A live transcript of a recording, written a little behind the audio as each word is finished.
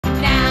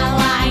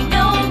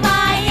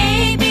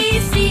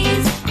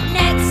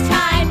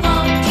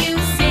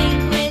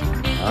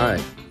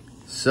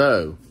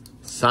So,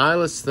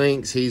 Silas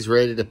thinks he's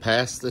ready to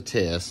pass the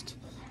test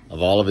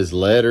of all of his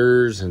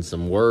letters and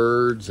some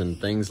words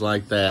and things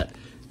like that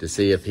to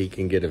see if he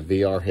can get a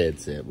VR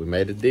headset. We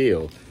made a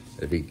deal.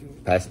 If he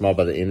passed them all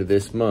by the end of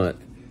this month,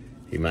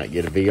 he might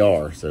get a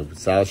VR. So,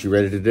 Silas, you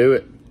ready to do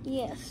it?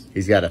 Yes.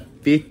 He's got a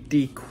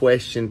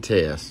 50-question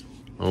test.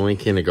 Only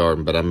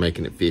kindergarten, but I'm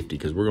making it 50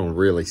 because we're going to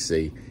really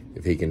see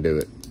if he can do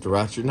it. To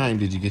write your name,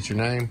 did you get your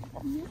name?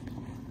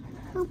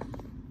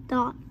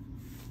 Dot.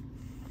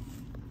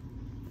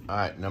 All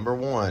right, number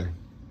 1.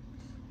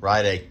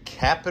 Write a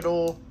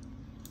capital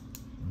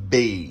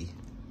B.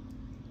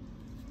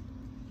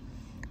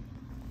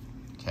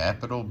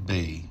 Capital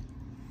B.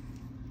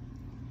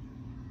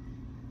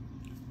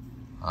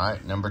 All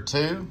right, number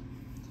 2.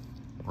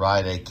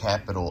 Write a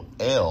capital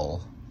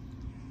L.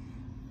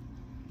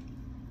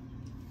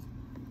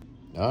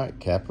 All right,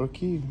 capital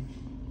Q.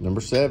 Number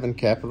 7,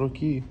 capital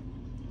Q.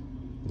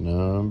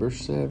 Number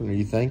 7, are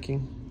you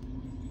thinking?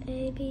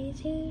 A, B,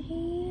 C,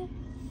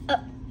 D.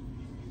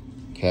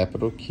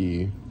 Capital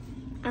Q.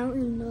 I don't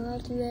even know how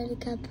to write a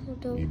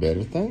capital. You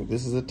better think.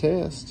 This is a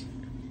test.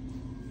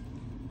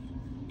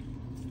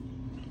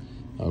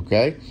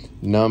 Okay.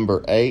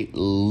 Number 8,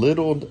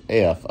 little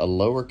f, a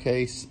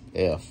lowercase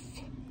f.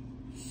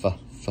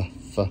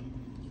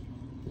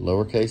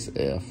 Lowercase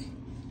f.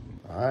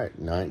 All right,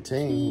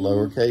 19,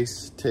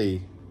 lowercase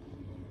t.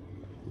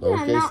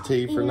 Lowercase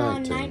t for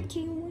 19.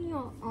 19 when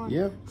you're on.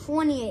 Yep.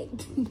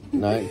 28.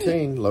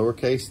 19,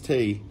 lowercase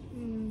t.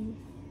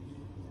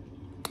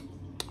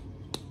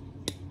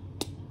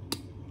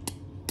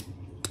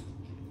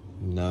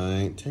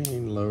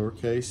 Nineteen,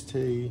 lowercase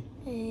t.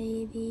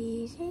 A,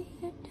 B, C,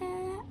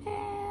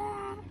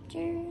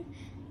 D,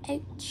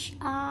 H,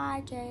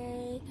 I,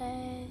 J, K,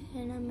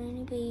 L, M,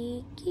 N,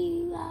 P,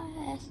 Q,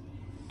 R, S,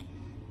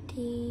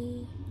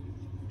 T,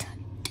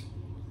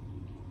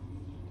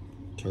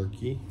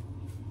 Turkey.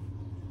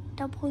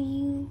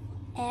 W,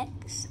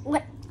 X,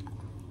 what?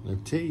 No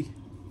T.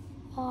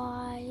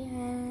 Y,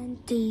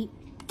 and D.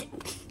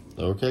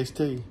 Lowercase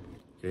t.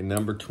 Okay,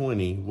 number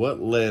 20.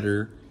 What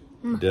letter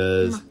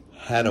does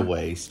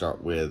Hadaway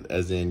start with?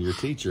 As in your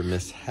teacher,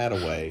 Miss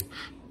Hadaway.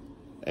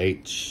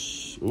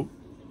 H. Oop.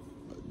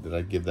 Did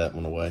I give that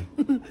one away?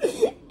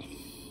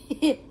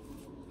 I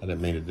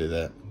didn't mean to do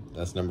that.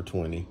 That's number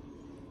 20.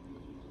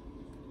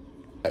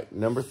 All right,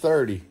 number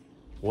 30.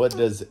 What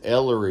does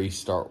Ellery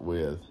start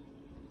with?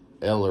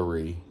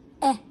 Ellery.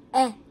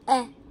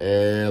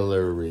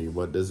 Ellery.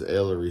 What does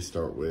Ellery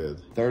start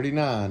with?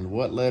 39.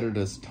 What letter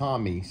does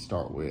Tommy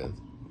start with?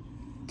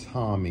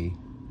 Tommy.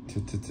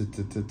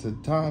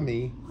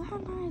 Tommy.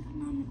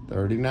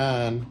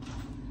 39.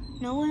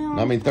 No,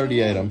 I mean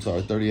 38. I'm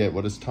sorry. 38.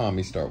 What does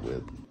Tommy start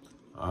with?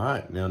 All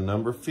right. Now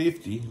number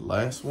 50.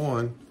 Last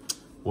one.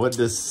 What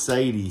does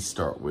Sadie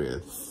start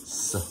with?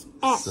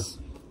 S.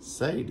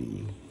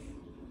 Sadie.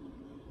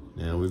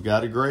 Now we've got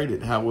to grade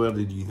it. How well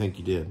did you think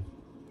you did?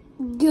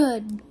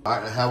 Good.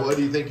 All right. How well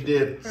do you think you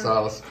did,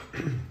 Silas?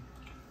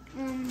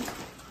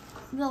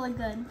 Really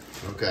good.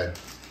 Okay.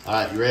 All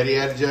right, you ready,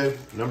 Addie Joe?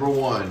 Number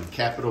 1,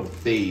 capital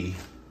B.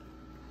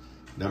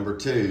 Number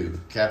 2,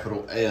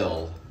 capital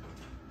L.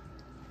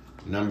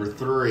 Number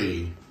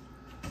 3,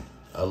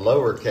 a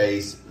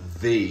lowercase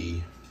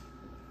v.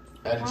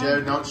 Addie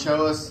Joe, don't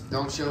show us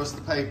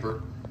the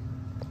paper.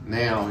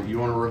 Now, you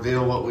want to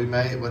reveal what we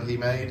made, what he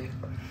made?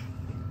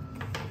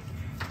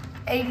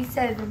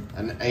 87.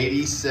 An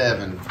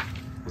 87.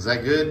 Was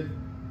that good?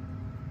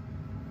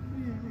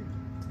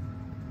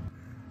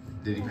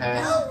 Did he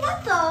pass? Oh,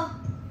 what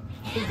the?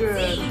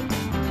 Good.